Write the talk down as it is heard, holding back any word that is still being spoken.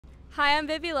Hi, I'm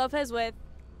Vivi Lopez with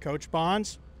Coach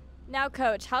Bonds. Now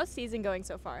Coach. How's season going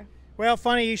so far? Well,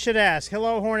 funny you should ask.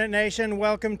 Hello, Hornet Nation.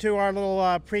 Welcome to our little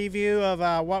preview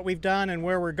of what we've done and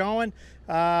where we're going.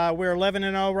 We're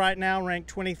 11-0 right now, ranked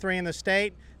 23 in the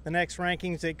state. The next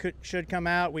rankings that should come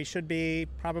out, we should be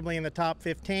probably in the top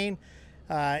 15.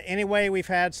 Anyway, we've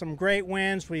had some great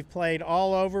wins. We've played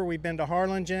all over. We've been to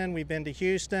Harlingen. We've been to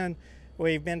Houston.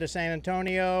 We've been to San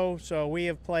Antonio. So we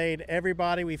have played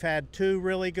everybody. We've had two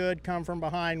really good come from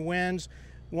behind wins.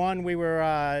 One, we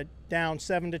were down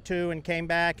 7-2 and came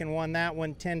back and won that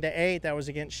one 10-8. That was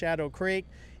against Shadow Creek.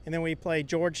 And then we played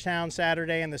Georgetown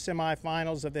Saturday in the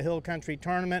semifinals of the Hill Country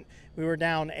Tournament. We were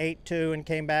down 8-2 and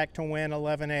came back to win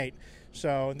 11-8.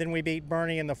 So then we beat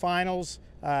Bernie in the finals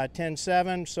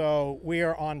 10-7. So we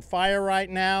are on fire right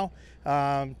now.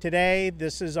 Today,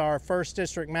 this is our first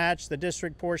district match. The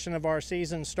district portion of our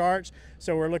season starts.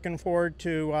 So we're looking forward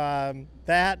to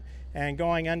that and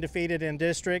going undefeated in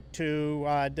district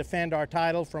to defend our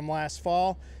title from last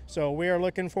fall. So we are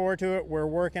looking forward to it. We're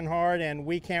working hard and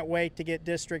we can't wait to get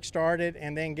district started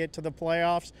and then get to the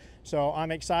playoffs. So I'm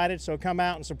excited, so come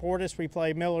out and support us. We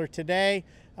play Miller today.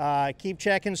 Keep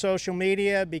checking social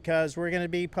media because we're gonna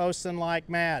be posting like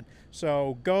mad.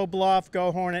 So go Bluff,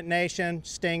 go Hornet Nation,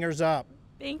 Stingers up.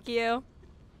 Thank you.